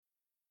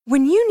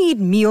When you need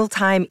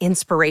mealtime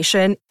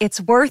inspiration,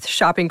 it's worth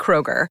shopping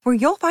Kroger, where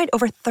you'll find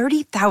over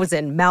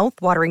 30,000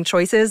 mouth-watering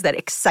choices that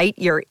excite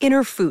your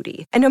inner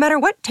foodie. And no matter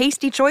what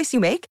tasty choice you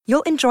make,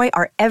 you'll enjoy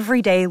our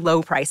everyday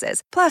low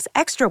prices, plus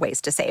extra ways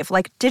to save,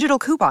 like digital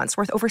coupons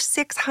worth over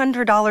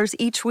 $600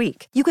 each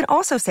week. You can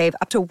also save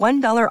up to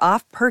 $1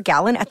 off per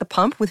gallon at the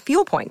pump with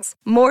fuel points.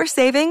 More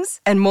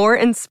savings and more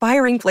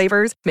inspiring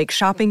flavors make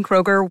shopping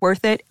Kroger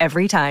worth it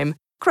every time.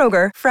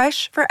 Kroger,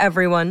 fresh for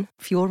everyone.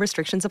 Fuel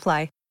restrictions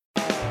apply.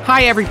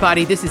 Hi,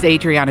 everybody. This is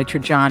Adriana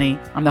Trajani.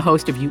 I'm the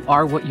host of You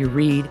Are What You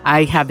Read.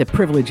 I have the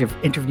privilege of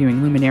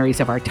interviewing luminaries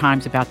of our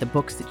times about the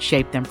books that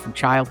shaped them from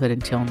childhood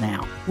until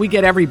now. We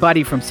get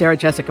everybody from Sarah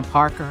Jessica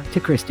Parker to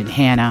Kristen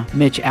Hanna,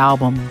 Mitch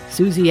Albom,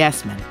 Susie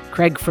Essman,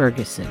 Craig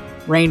Ferguson,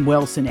 Rainn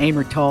Wilson,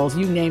 Amor Tolls,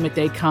 you name it,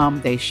 they come,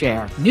 they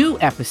share. New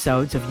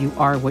episodes of You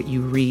Are What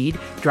You Read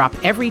drop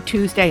every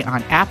Tuesday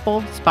on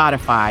Apple,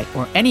 Spotify,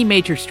 or any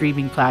major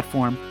streaming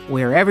platform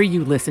wherever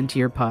you listen to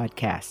your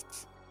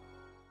podcasts.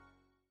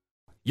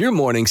 Your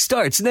morning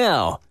starts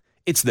now.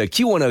 It's the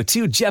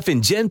Q102 Jeff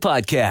and Jen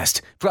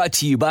podcast brought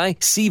to you by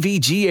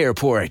CVG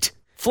Airport.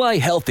 Fly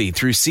healthy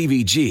through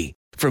CVG.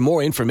 For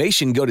more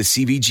information, go to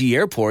CVG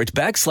Airport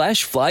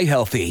 /fly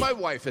healthy. My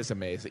wife is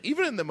amazing.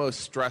 Even in the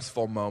most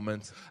stressful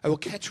moments, I will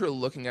catch her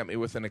looking at me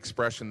with an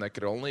expression that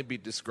could only be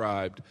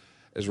described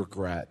as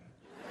regret.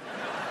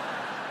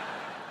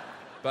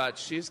 But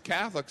she's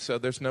Catholic, so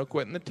there's no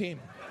quitting the team.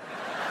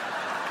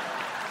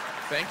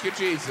 Thank you,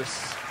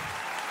 Jesus.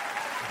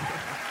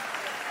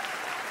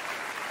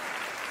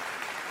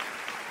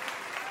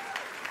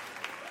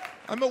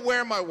 I'm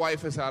aware my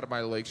wife is out of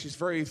my league. She's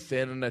very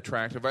thin and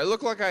attractive. I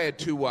look like I had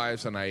 2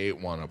 wives and I ate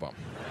one of them.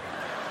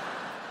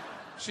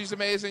 She's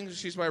amazing.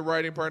 She's my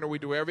writing partner. We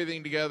do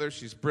everything together.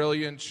 She's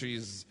brilliant.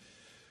 She's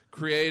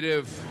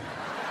creative.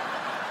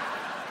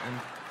 And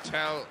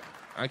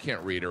I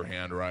can't read her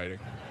handwriting.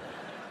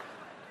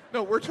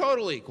 No, we're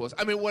total equals.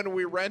 I mean, when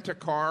we rent a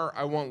car,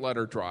 I won't let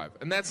her drive.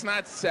 And that's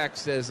not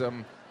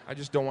sexism. I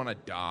just don't want to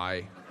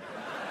die.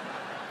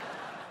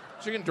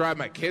 She can drive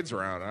my kids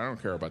around. I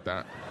don't care about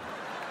that.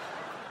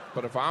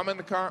 But if I'm in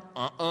the car,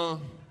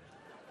 All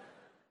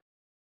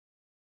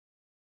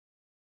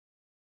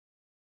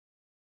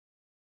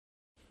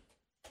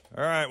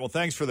right, well,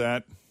 thanks for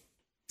that.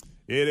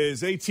 It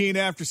is 18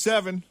 after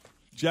 7.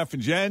 Jeff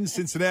and Jen,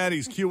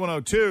 Cincinnati's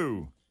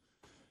Q102.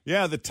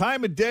 Yeah, the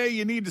time of day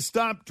you need to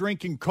stop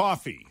drinking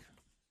coffee.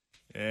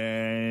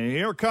 And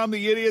here come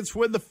the idiots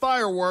with the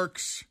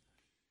fireworks.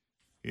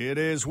 It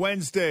is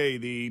Wednesday,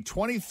 the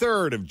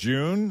 23rd of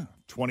June,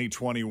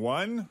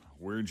 2021.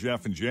 We're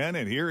Jeff and Jen,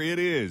 and here it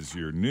is,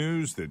 your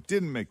news that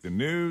didn't make the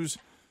news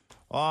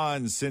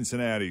on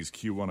Cincinnati's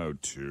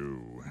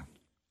Q102.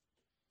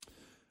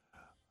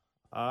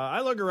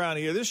 I look around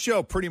here. This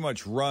show pretty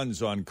much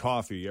runs on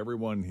coffee.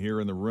 Everyone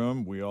here in the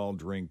room, we all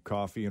drink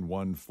coffee in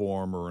one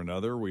form or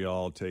another. We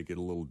all take it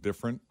a little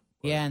different.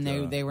 Yeah,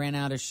 and they ran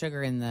out of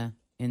sugar in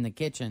the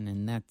kitchen,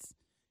 and that's,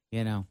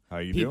 how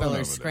you people doing are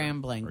over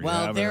scrambling. There?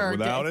 Well, there are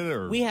without it,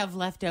 or? We have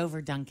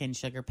leftover Dunkin'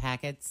 sugar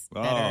packets that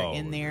are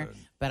in there,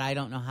 but I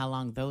don't know how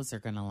long those are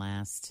going to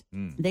last.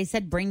 They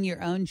said bring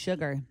your own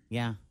sugar.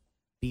 Yeah,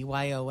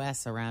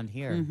 BYOS around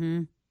here.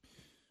 Mm-hmm.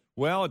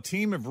 Well, a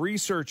team of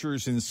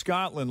researchers in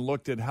Scotland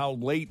looked at how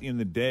late in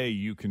the day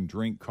you can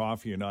drink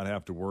coffee and not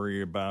have to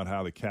worry about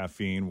how the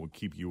caffeine will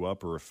keep you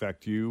up or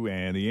affect you.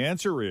 And the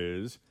answer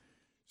is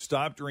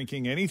stop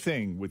drinking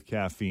anything with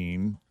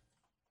caffeine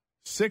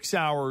 6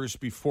 hours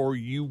before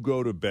you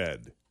go to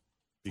bed.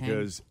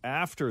 Because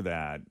after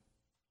that,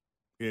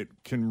 it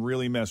can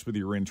really mess with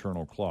your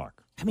internal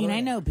clock. I mean, I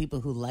know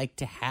people who like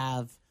to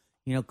have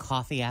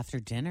coffee after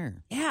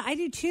dinner. Yeah, I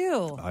do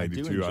too. I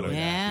do too.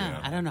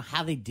 I don't know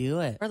how they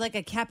do it. Or like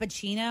a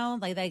cappuccino,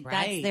 like Right.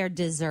 that's their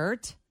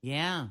dessert.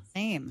 Yeah.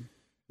 Same.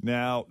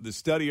 Now, the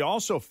study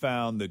also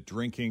found that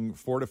drinking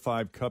 4 to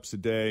 5 cups a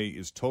day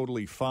is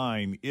totally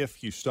fine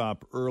if you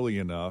stop early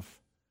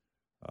enough.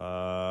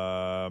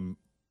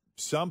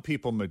 Some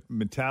people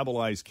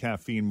metabolize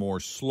caffeine more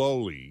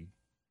slowly,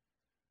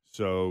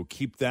 so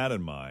keep that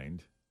in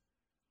mind.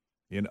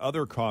 In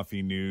other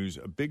coffee news,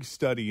 a big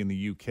study in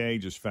the UK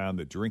just found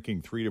that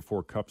drinking 3 to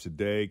 4 cups a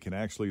day can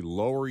actually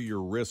lower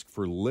your risk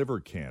for liver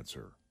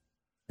cancer.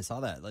 I saw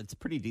that. It's a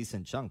pretty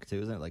decent chunk,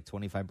 too, isn't it? Like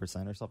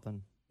 25% or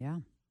something? Yeah.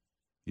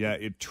 Yeah,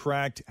 it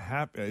tracked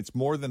it's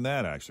more than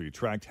that, actually. It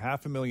tracked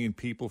 500,000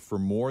 people for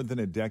more than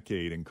a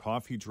decade, and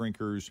coffee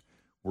drinkers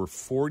were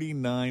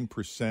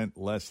 49%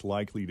 less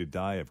likely to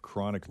die of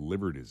chronic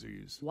liver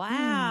disease.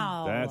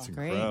 Wow. That's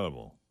Great.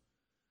 incredible.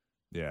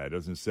 Yeah, it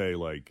doesn't say,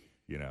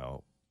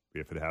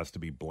 if it has to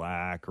be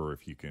black or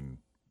if you can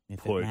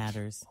put it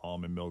matters.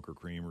 Almond milk or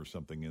cream or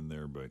something in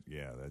there. But,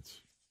 yeah,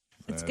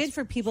 It's good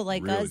for people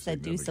like really us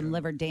that do some significant.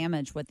 liver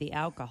damage with the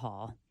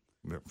alcohol.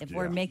 If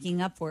we're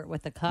making up for it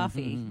with the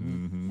coffee.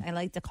 Mm-hmm. I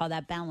like to call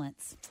that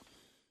balance.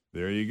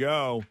 There you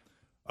go.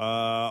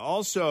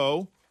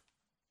 Also,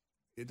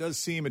 It does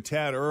seem a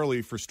tad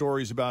early for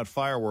stories about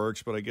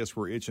fireworks, but I guess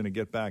we're itching to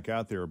get back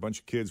out there. A bunch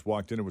of kids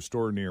walked into a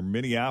store near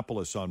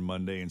Minneapolis on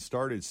Monday and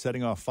started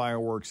setting off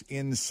fireworks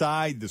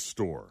inside the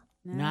store.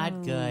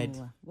 Not good.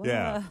 Whoa,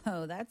 Yeah.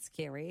 That's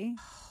scary.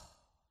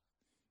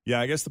 Yeah,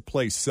 I guess the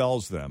place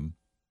sells them.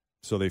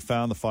 So they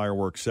found the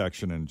fireworks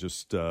section and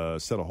just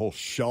set a whole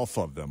shelf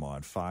of them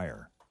on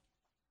fire.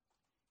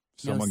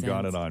 Someone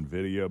got it on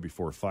video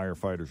before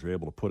firefighters were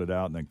able to put it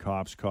out, and then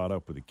cops caught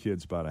up with the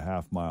kids about a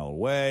half mile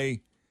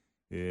away.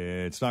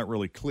 It's not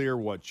really clear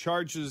what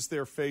charges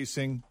they're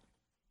facing,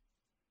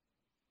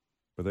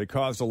 but they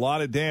caused a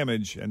lot of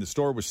damage, and the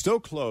store was still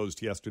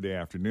closed yesterday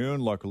afternoon.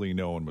 Luckily,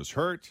 no one was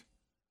hurt.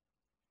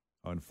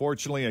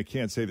 Unfortunately, I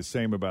can't say the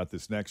same about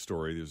this next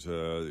story. There's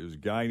a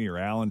guy near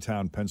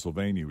Allentown,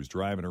 Pennsylvania, who was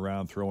driving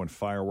around throwing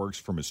fireworks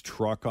from his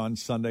truck on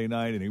Sunday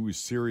night, and he was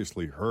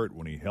seriously hurt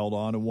when he held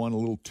on to one a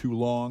little too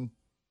long.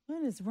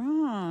 What is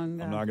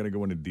wrong? I'm not going to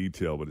go into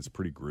detail, but it's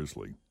pretty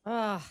grisly.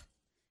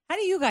 How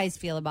do you guys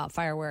feel about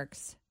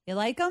fireworks? You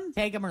like them?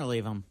 Take them or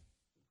leave them.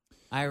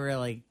 I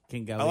really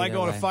can go. I like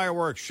going way. to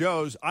fireworks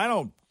shows.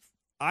 I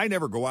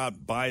never go out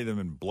and buy them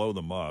and blow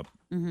them up.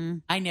 Mm-hmm.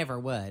 I never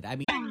would. I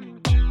mean,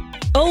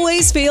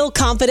 Always feel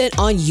confident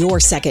on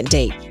your second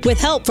date. With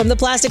help from the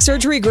Plastic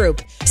Surgery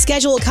Group.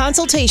 Schedule a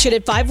consultation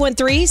at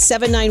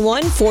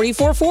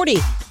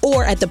 513-791-4440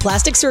 or at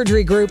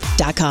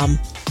theplasticsurgerygroup.com.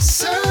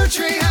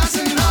 Surgery has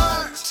an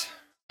art.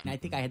 I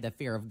think I had the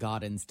fear of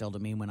God instilled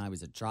in me when I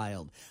was a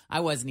child. I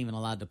wasn't even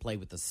allowed to play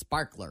with the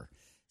sparkler.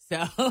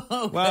 So,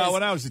 well,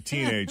 when I was a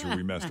teenager,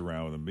 we messed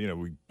around with them.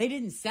 They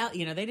didn't sell.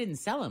 They didn't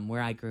sell them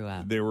where I grew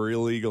up. They were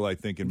illegal, I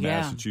think, in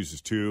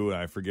Massachusetts too. And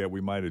I forget,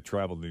 we might have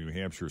traveled to New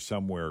Hampshire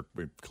somewhere,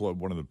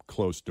 one of the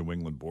close New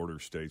England border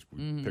states.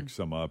 We picked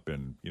some up,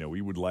 and we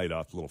would light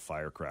off little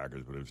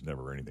firecrackers, but it was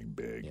never anything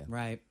big. Yeah.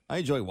 Right. I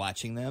enjoy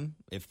watching them.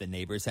 If the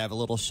neighbors have a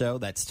little show,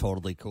 that's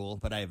totally cool.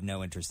 But I have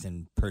no interest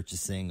in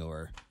purchasing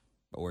or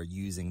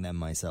using them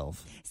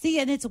myself. See,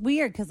 and it's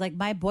weird because, like,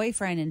 my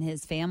boyfriend and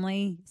his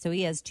family, so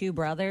he has two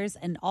brothers,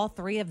 and all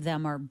three of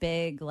them are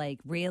big,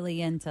 like,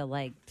 really into,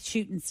 like,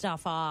 shooting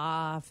stuff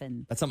off.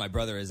 And that's how my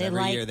brother is.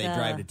 Every year they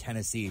drive to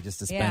Tennessee just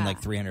to spend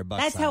like $300.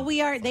 That's how we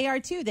are. They are,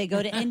 too. They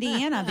go to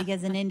Indiana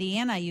because in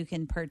Indiana you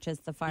can purchase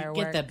the fireworks.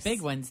 You get the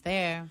big ones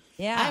there.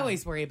 Yeah. I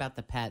always worry about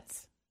the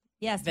pets.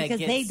 Yes, because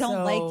they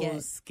don't like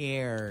it.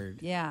 Scared.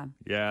 Yeah.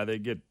 Yeah, they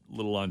get a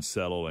little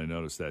unsettled. I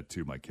noticed that,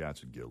 too. My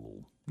cats would get a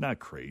little, not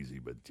crazy,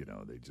 but,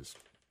 they just.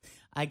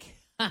 I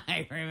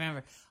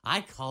remember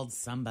I called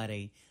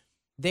somebody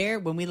there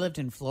when we lived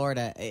in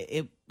Florida.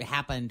 It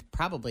happened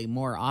probably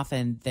more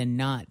often than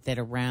not that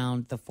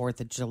around the 4th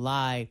of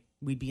July,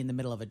 we'd be in the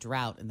middle of a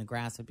drought and the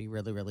grass would be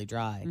really, really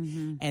dry.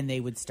 Mm-hmm. And they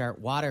would start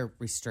water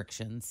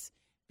restrictions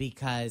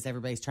because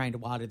everybody's trying to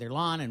water their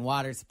lawn and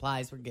water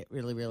supplies would get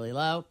really, really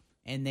low.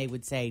 And they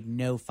would say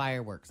no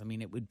fireworks. I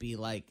mean, it would be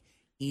like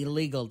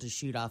illegal to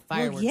shoot off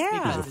fireworks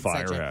because it's a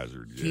fire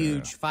hazard.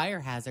 Huge fire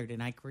hazard.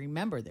 And I can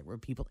remember there were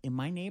people in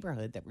my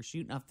neighborhood that were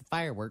shooting off the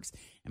fireworks.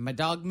 And my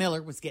dog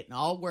Miller was getting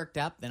all worked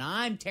up. And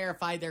I'm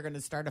terrified they're going to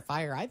start a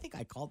fire. I think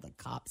I called the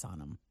cops on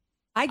them.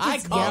 I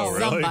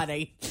called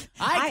somebody.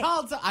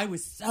 I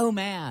was so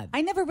mad.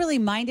 I never really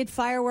minded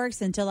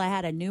fireworks until I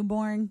had a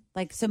newborn.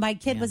 So my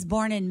kid was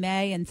born in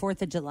May, and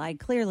 4th of July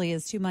clearly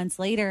is 2 months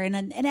later.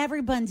 And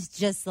everyone's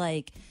just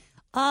like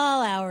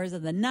all hours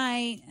of the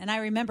night. And I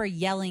remember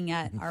yelling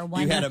at our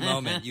one. You had a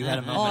moment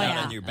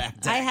out on your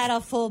back deck. I had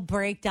a full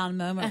breakdown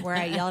moment where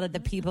I yelled at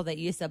the people that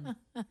used to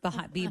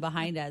be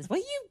behind us. Will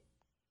you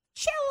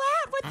chill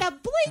out with the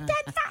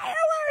bleeping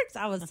fireworks?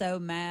 I was so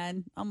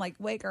mad. I'm like,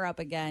 wake her up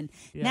again.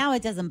 Yeah. Now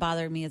it doesn't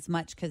bother me as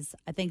much because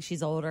I think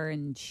she's older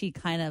and she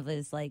kind of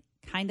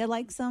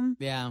likes them.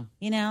 Yeah.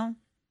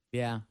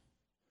 Yeah.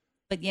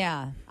 But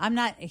yeah, I'm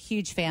not a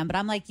huge fan, but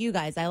I'm like you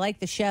guys. I like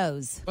the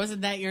shows.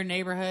 Wasn't that your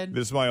neighborhood?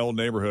 This is my old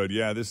neighborhood.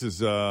 Yeah, this is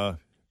the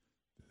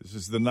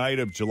night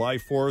of July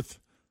 4th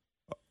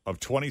of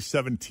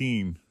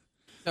 2017.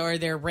 So are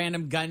there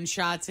random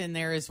gunshots in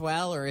there as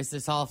well, or is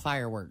this all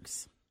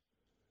fireworks?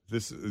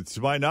 To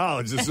my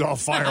knowledge, this is all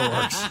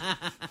fireworks.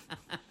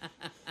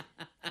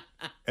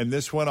 And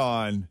this went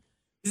on.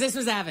 This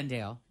was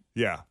Avondale.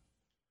 Yeah.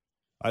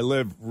 I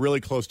lived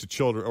really close to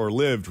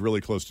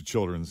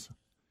Children's.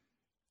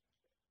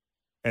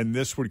 And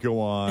this would go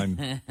on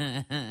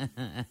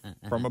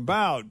from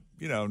about,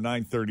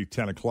 9:30,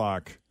 10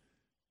 o'clock.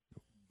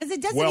 Because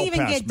it doesn't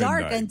even get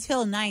dark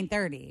until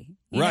 9:30.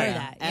 You right. know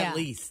that. At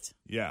least.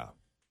 Yeah.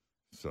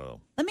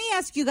 So let me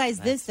ask you guys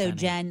this, though,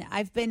 Jen.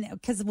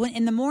 Because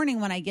in the morning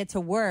when I get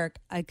to work,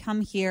 I come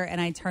here and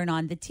I turn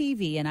on the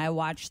TV and I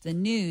watch the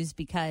news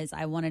because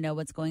I want to know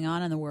what's going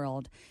on in the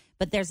world.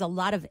 But there's a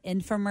lot of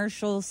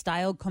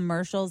infomercial-style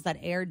commercials that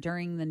air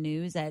during the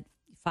news at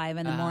 5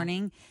 in the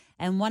morning.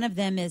 And one of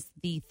them is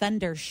the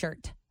Thunder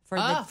shirt for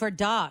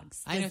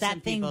dogs. Does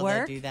that thing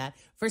work? That do that.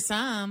 For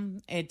some,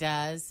 it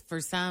does.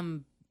 For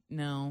some,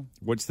 No.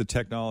 What's the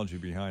technology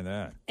behind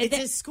that? It's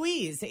a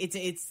squeeze.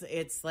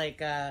 It's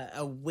like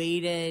a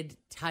weighted,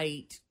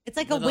 tight. It's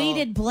like a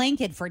weighted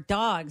blanket for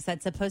dogs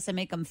that's supposed to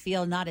make them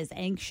feel not as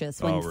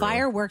anxious when really?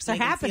 fireworks are Make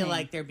them happening. feel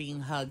like they're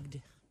being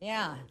hugged.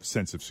 Yeah.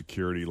 Sense of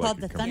security,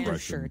 Called like the a Thunder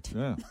compression. Shirt.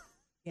 Yeah.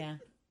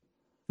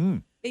 Yeah.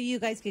 You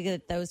guys could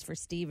get those for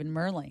Steve and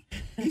Merle.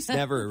 He's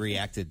never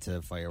reacted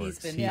to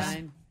fireworks. He's been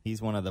fine.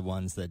 He's one of the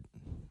ones that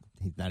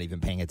he's not even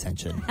paying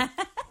attention.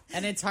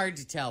 And it's hard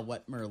to tell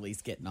what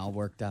Murley's getting all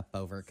worked up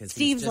over because he's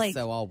Steve's just like,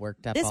 so all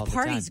worked up This all the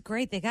party's time.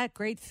 great. They got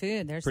great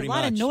food. There's Pretty a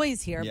lot of much.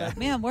 noise here, Yeah. but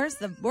man, where's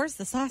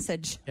the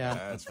sausage? Yeah.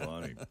 That's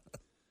funny.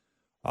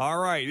 All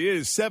right, it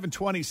is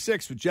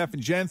 7:26 with Jeff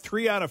and Jen.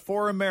 3 out of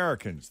 4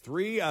 Americans.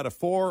 3 out of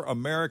 4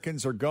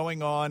 Americans are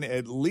going on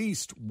at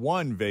least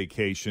one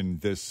vacation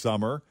this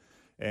summer,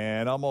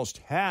 and almost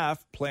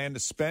half plan to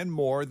spend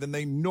more than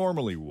they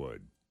normally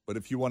would. But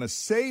if you want to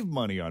save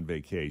money on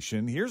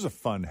vacation, here's a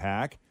fun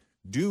hack.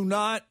 Do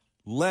not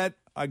let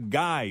a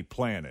guy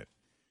plan it.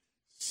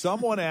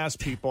 Someone asked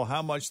people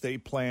how much they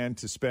plan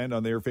to spend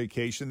on their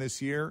vacation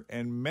this year,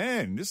 and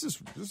men, this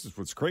is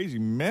what's crazy,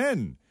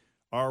 men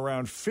are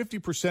around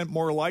 50%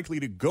 more likely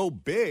to go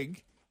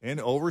big and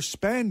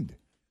overspend.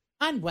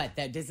 On what,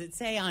 though? Does it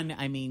say on,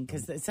 I mean,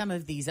 because some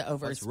of these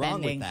What's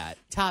wrong with overspending that?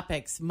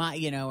 topics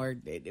might, or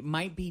it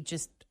might be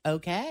just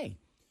okay.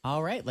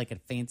 All right, like a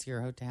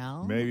fancier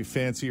hotel. Maybe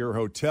fancier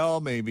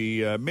hotel,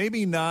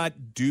 maybe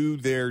not do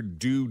their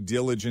due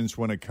diligence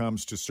when it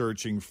comes to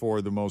searching for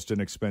the most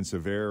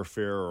inexpensive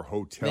airfare or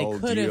hotel They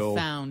could deal.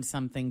 have found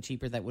something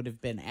cheaper that would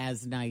have been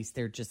as nice.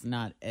 They're just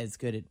not as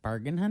good at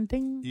bargain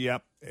hunting.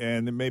 Yep.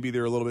 And then maybe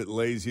they're a little bit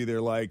lazy.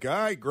 They're like, all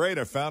right, great,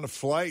 I found a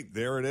flight.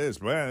 There it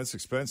is. Man, it's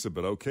expensive,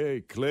 but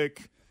okay,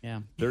 click.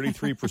 Yeah.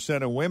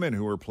 33% of women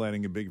who are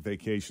planning a big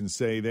vacation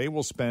say they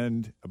will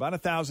spend about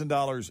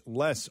 $1,000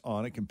 less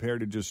on it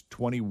compared to just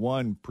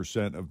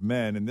 21% of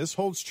men. And this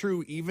holds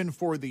true even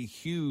for the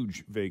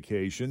huge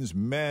vacations.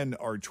 Men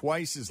are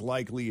twice as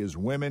likely as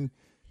women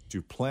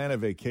to plan a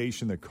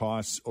vacation that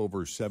costs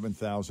over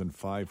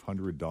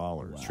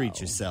 $7,500. Treat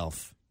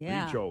yourself.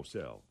 Yeah. Treat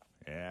yourself.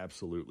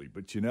 Absolutely.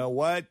 But you know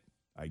what?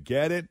 I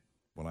get it.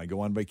 When I go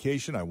on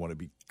vacation, I want to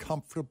be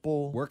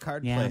comfortable. Work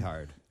hard, Yeah. play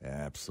hard.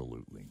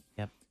 Absolutely.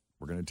 Yep.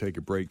 We're going to take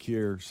a break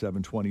here.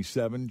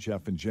 7:27,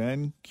 Jeff and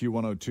Jen,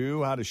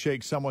 Q102. How to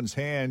shake someone's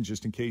hand,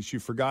 just in case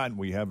you've forgotten.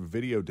 We have a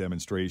video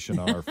demonstration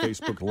on our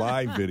Facebook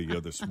Live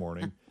video this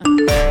morning.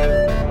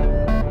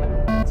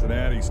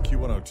 Cincinnati's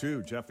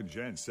Q102, Jeff and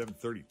Jen,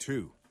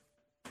 7:32.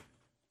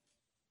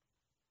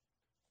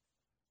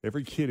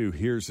 Every kid who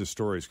hears this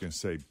story is going to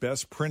say,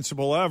 best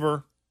principal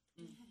ever.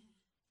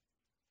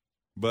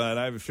 But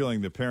I have a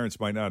feeling the parents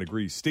might not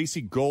agree.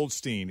 Stacy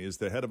Goldstein is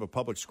the head of a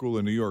public school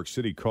in New York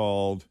City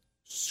called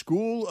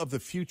School of the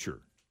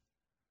Future.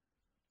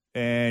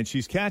 And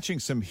she's catching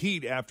some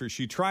heat after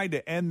she tried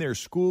to end their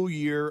school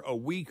year a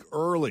week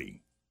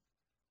early.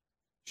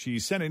 She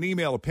sent an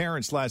email to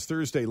parents last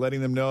Thursday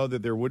letting them know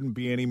that there wouldn't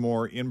be any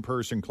more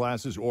in-person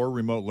classes or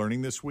remote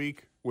learning this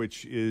week,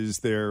 which is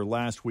their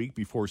last week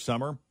before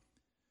summer.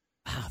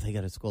 Wow, they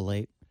go to school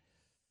late.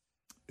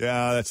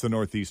 Yeah, that's the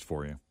Northeast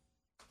for you.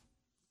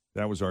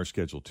 That was our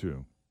schedule,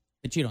 too.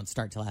 But you don't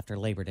start till after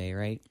Labor Day,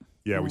 right?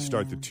 Yeah, we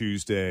start the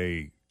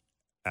Tuesday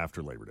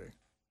after Labor Day.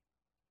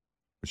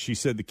 But she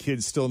said the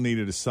kids still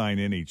needed to sign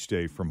in each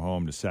day from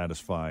home to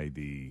satisfy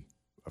the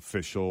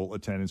official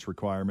attendance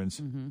requirements.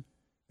 Mm-hmm.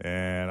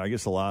 And I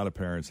guess a lot of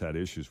parents had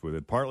issues with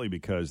it, partly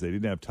because they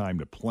didn't have time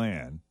to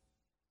plan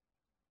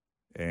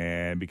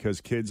and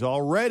because kids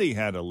already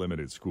had a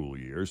limited school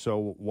year.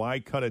 So why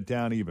cut it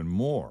down even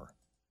more?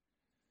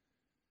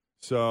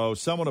 So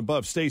someone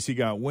above Stacy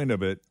got wind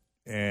of it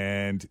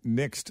and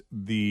nixed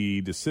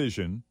the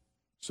decision.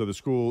 So the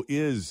school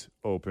is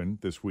open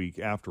this week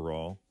after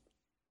all.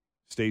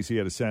 Stacy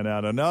had to send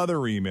out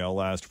another email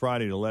last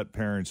Friday to let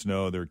parents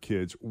know their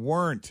kids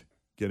weren't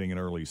getting an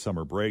early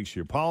summer break. She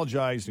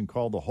apologized and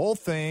called the whole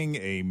thing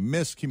a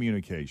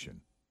miscommunication.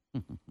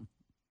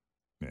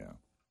 Yeah.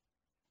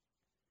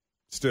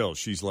 Still,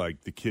 she's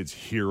like the kid's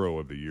hero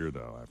of the year,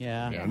 though.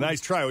 Yeah. Nice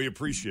try. We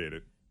appreciate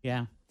it.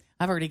 Yeah.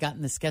 I've already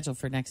gotten the schedule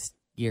for next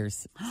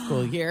year's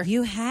school year.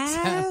 You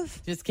have?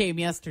 So, just came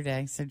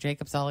yesterday. So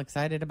Jacob's all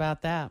excited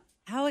about that.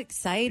 How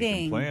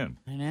exciting. Plan.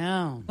 I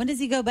know. When does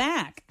he go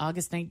back?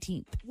 August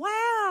 19th.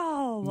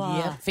 Wow.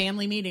 Yeah,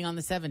 family meeting on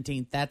the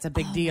 17th. That's a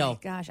big Oh, deal. my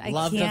gosh, I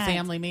Love can't. the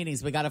family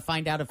meetings. We got to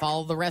find out if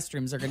all the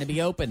restrooms are going to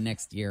be open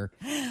next year.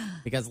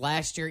 Because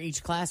last year,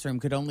 each classroom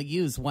could only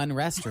use one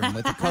restroom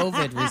with the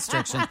COVID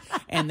restriction.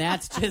 And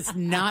that's just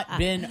not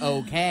been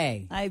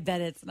okay. I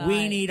bet it's not.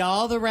 We need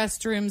all the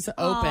restrooms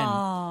open.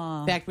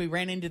 Aw. In fact, we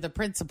ran into the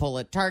principal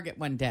at Target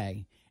one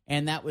day,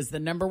 and that was the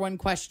number one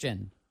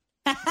question.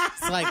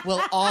 It's like,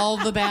 will all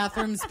the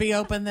bathrooms be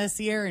open this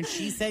year? And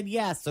she said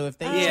yes. So if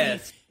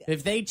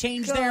they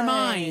change their Good.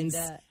 minds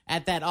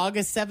at that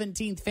August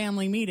 17th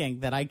family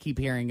meeting that I keep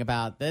hearing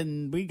about,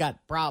 then we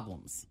got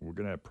problems. We're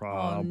going to have Oh,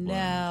 problems.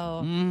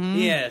 no.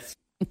 Yes.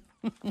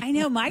 I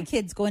know my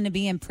kid's going to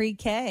be in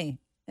pre-K.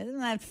 Isn't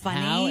that funny?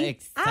 How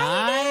exciting.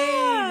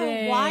 I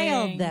Dang.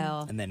 wild,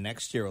 though? And then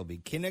next year will be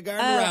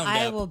kindergarten Oh, roundup.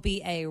 I will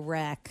be a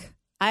wreck.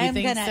 I You am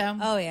think gonna. so?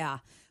 Oh yeah,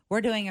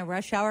 we're doing a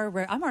rush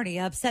hour. I'm already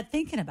upset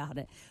thinking about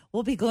it.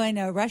 We'll be going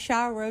a rush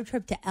hour road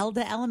trip to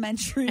Elda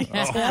Elementary.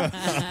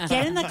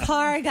 Get in the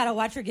car. I gotta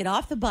watch her get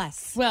off the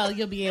bus. Well,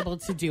 you'll be able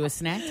to do a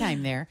snack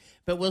time there.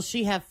 But will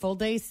she have full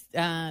day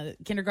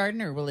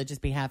kindergarten, or will it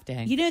just be half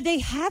day? You know, they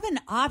have an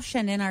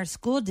option in our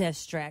school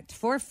district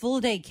for full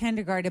day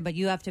kindergarten, but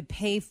you have to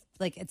pay.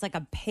 It's like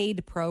a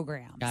paid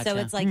program. Gotcha. So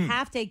it's like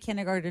half day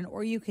kindergarten,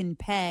 or you can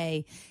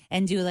pay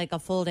and do like a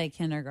full day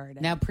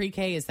kindergarten. Now,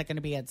 pre-K, is that going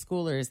to be at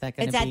school, or is that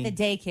going It's to be? at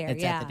the daycare,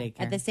 It's yeah. at the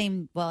daycare. At the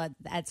same,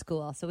 at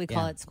school. So we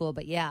call Yeah. it school,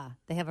 but yeah,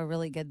 they have a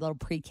really good little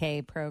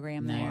pre-K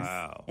program there.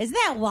 Wow. Isn't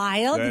that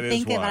wild That to is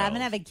think about? I'm wild. going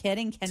to have a kid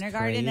in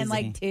kindergarten in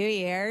like 2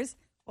 years.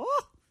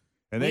 Oh,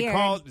 And they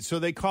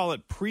weird. call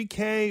it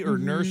pre-K or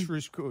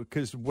nursery school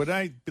because when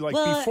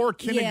Well, before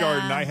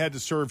kindergarten, yeah. I had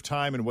to serve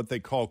time in what they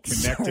call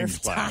connecting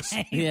Serve class.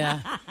 time. Yeah.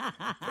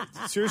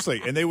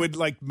 Seriously, and they would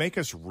make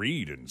us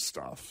read and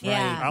stuff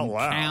Yeah. out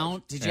loud.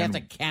 Count? Did you have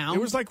And to count? It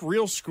was like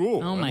real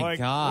school. Oh, I'm my like,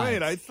 God.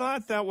 Wait, I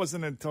thought that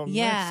wasn't until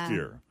Yeah. next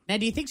year. Now,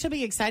 do you think she'll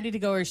be excited to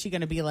go, or is she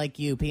going to be like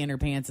you, peeing her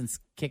pants and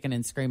kicking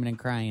and screaming and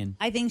crying?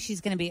 I think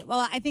she's going to be,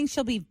 I think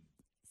she'll be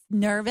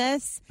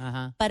nervous,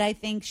 but I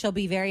think she'll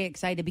be very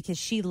excited because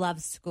she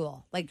loves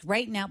school. Like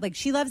right now,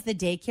 she loves the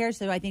daycare,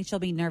 so I think she'll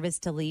be nervous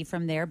to leave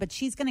from there, but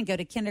she's going to go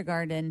to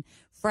kindergarten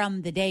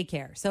from the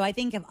daycare. So I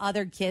think if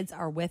other kids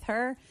are with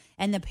her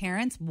and the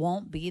parents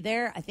won't be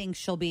there, I think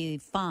she'll be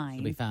fine.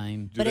 She'll be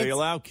fine. Do But they it's-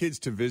 allow kids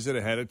to visit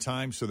ahead of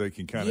time so they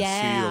can kind of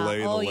see the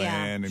lay of the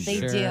land? And they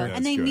shit? do. That's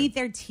And they good. meet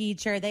their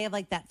teacher. They have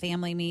like that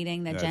family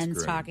meeting that That's Jen's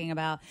great. talking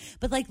about.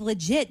 But like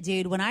legit,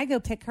 dude, when I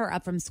go pick her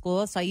up from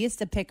school, so I used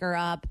to pick her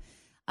up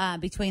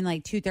between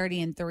like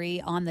 2:30 and 3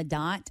 on the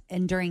dot,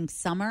 and during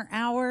summer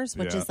hours,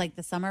 which Yeah. is like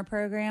the summer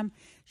program,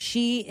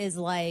 she is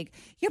like,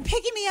 "You're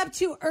picking me up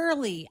too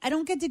early. I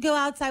don't get to go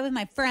outside with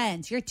my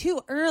friends. You're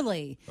too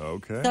early."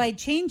 Okay. So I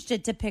changed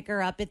it to pick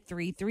her up at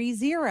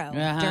 3:30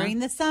 during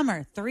the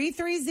summer.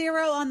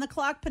 3:30 on the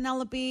clock,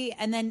 Penelope.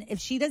 And then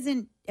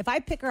if I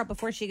pick her up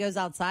before she goes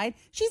outside,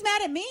 she's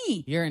mad at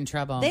me. You're in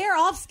trouble. They are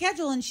off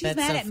schedule, and she's That's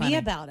mad so at funny. me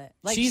about it.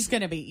 Like she's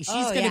gonna be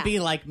yeah. be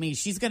like me.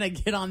 She's gonna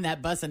get on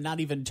that bus and not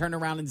even turn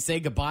around and say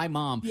goodbye,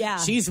 Mom. Yeah.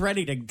 She's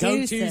ready to go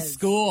to Deuces.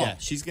 school. Yeah,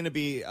 she's going to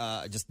be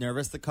just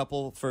nervous the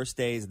couple first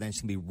days, and then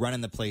she's going to be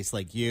running the place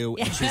like you.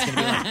 And she's going to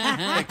be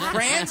like, the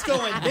crayons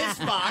go in this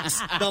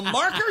box, the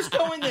markers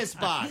go in this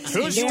box.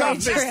 Whose Very stuff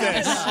is true.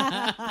 this?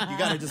 You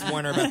got to just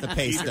warn her about the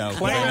paste, though.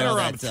 Playing You know or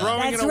I'm that,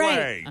 throwing That's it right.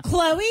 away.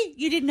 Chloe,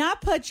 you did not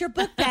put your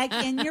book bag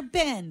in your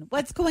bin.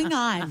 What's going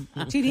on?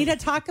 Do you need to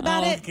talk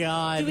about Oh, it?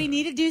 God. Do we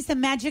need to do some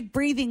magic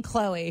breathing,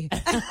 Chloe?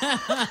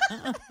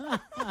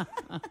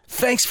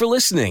 Thanks for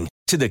listening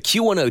to the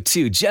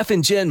Q102 Jeff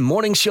and Jen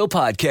Morning Show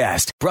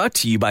podcast, brought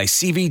to you by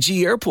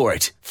CVG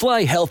Airport.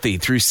 Fly healthy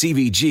through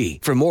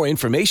CVG. For more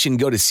information,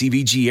 go to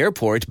CVG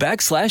Airport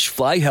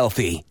 /fly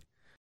healthy.